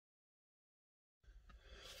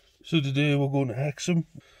So today we're going to Hexham,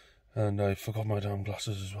 and I forgot my damn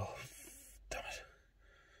glasses as well. Damn it.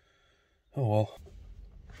 Oh well.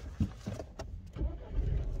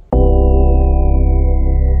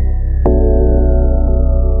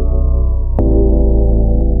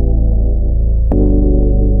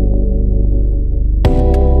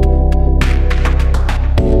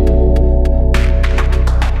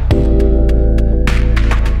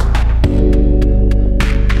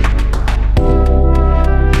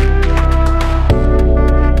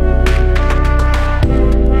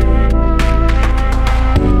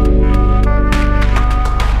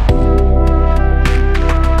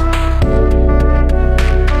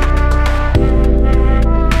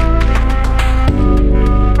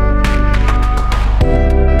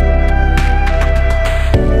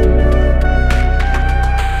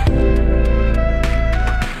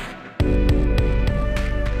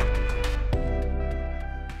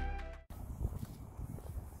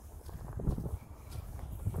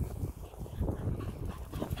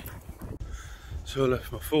 So I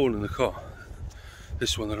left my phone in the car,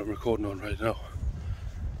 this one that I'm recording on right now.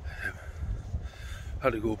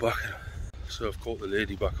 Had to go back, so I've caught the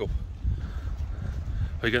lady back up.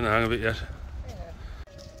 Are you getting the hang of it yet?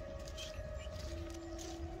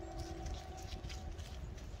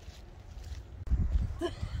 Yeah.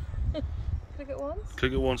 Click it once?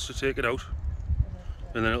 Click it once to take it out,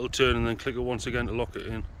 and then it'll turn, and then click it once again to lock it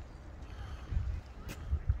in.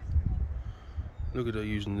 Look at her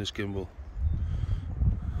using this gimbal.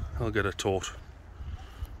 I'll get her taught.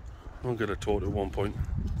 I'll get her taught at one point.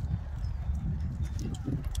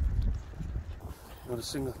 Now the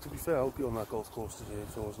singer, to be fair, I'll be on that golf course today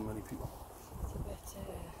if there wasn't many people. It's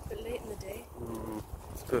a bit late in the day.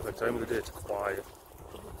 It's the perfect time of the day, it's quiet.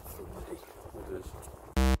 It is.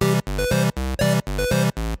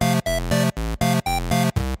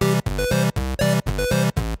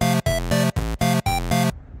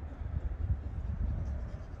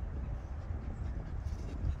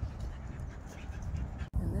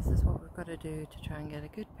 This is what we've got to do to try and get a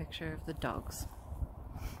good picture of the dogs.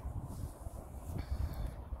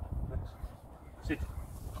 Sit.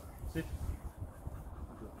 Sit.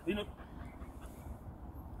 Lean up.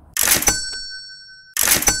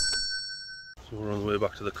 So we're on the way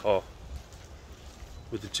back to the car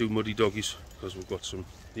with the two muddy doggies because we've got some,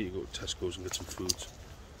 need to go to Tesco's and get some foods.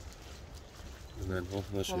 And then, well,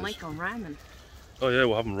 We'll make our ramen. Oh yeah,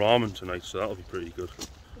 we're having ramen tonight, so that'll be pretty good.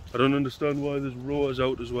 I don't understand why there's rowers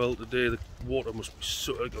out as well today. The water must be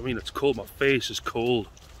so, I mean, it's cold, my face is cold.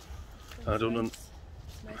 I don't know.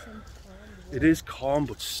 It is calm,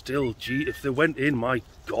 but still, gee, if they went in, my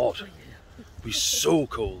God, it'd be so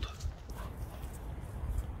cold.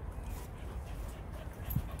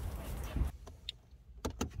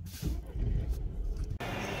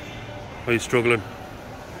 Are you struggling?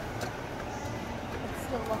 It's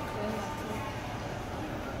still locked in, actually.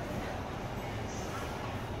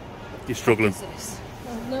 You're struggling. What is this?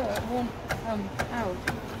 Oh no, it won't come out.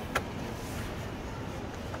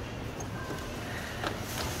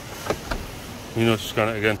 You know, scan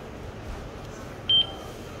it again.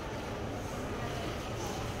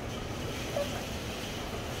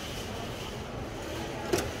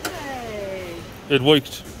 Hey! It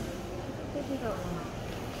worked.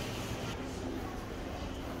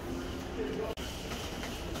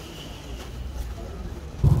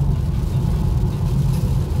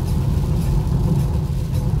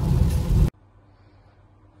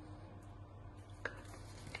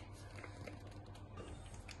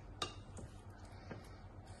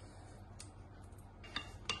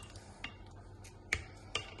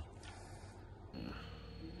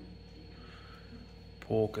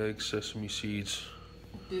 Pork, eggs, sesame seeds.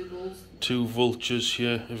 Doodles. Two vultures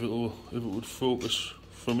here, if it would focus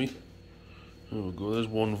for me. There we go, there's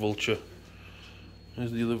one vulture.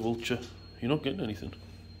 There's the other vulture. You're not getting anything.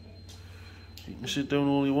 You can sit down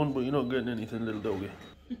all you want, but you're not getting anything, little doggy.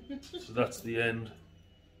 So that's the end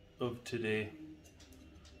of today.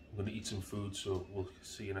 I'm going to eat some food, so we'll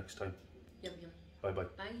see you next time. Yum yum. Bye bye.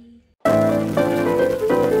 Bye.